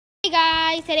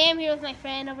guys, today I'm here with my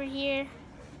friend over here.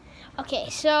 Okay,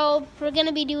 so we're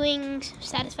gonna be doing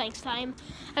satisfying slime.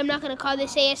 I'm not gonna call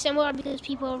this ASMR because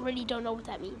people really don't know what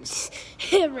that means.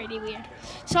 Really weird.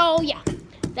 So yeah,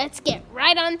 let's get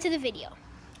right on to the video.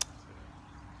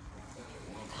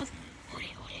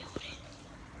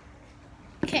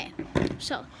 Okay,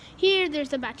 so here there's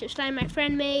the batch of slime my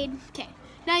friend made. Okay,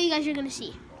 now you guys are gonna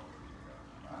see.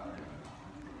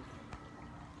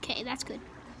 Okay, that's good.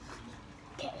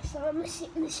 Okay, so I'm gonna sit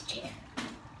in this chair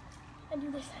and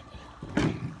do this video.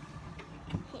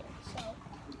 Here, so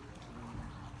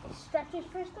stretches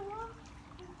first of all.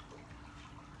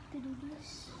 To do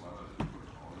this.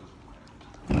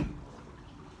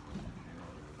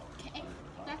 Okay,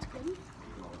 that's good.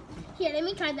 Here, let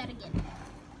me try that again.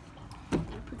 I'm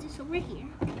gonna put this over here.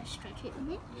 Let's stretch it a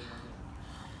bit.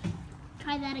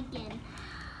 Try that again.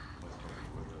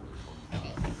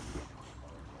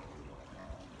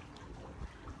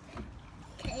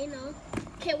 Okay, no.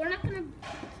 Okay, we're not gonna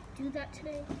do that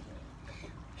today.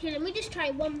 Here, let me just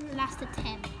try one last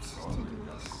attempt to do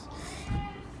this.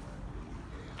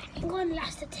 One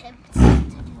last attempt to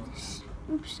do this.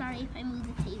 Oops, sorry if I move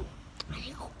the table.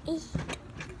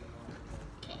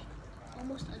 Okay,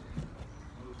 almost done.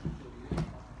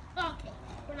 Okay,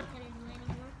 we're not gonna do it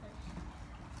anymore because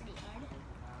it's pretty hard.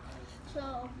 So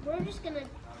we're just gonna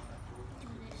do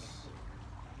this.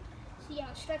 See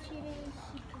how stretchy it is.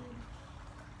 You can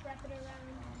wrap it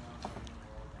around.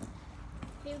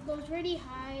 It goes really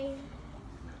high.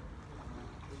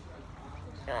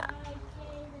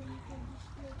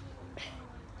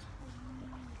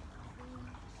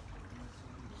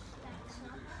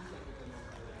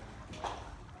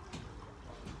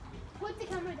 Put the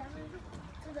camera down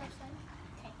to the side.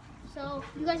 Okay. So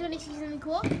you guys want to see something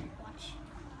cool? Watch.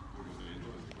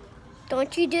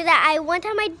 Don't you do that. One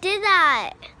time I did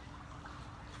that.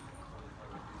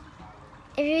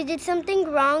 If you did something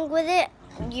wrong with it,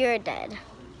 you're dead.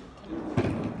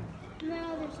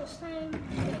 Now there's a slime.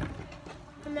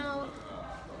 And now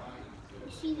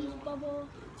you see these bubbles.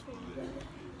 It's really good.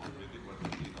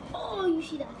 Oh, you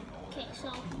see that? Okay,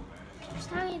 so it's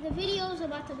time. The video is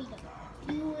about to be done.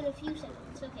 In a few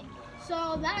seconds. Okay,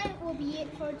 so that will be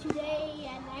it for today,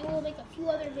 and I will make a few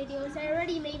other videos. I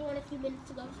already made one a few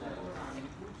minutes ago, so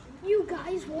you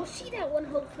guys will see that one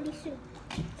hopefully soon.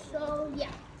 So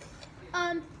yeah,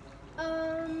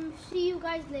 see you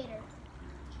guys later.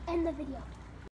 End the video.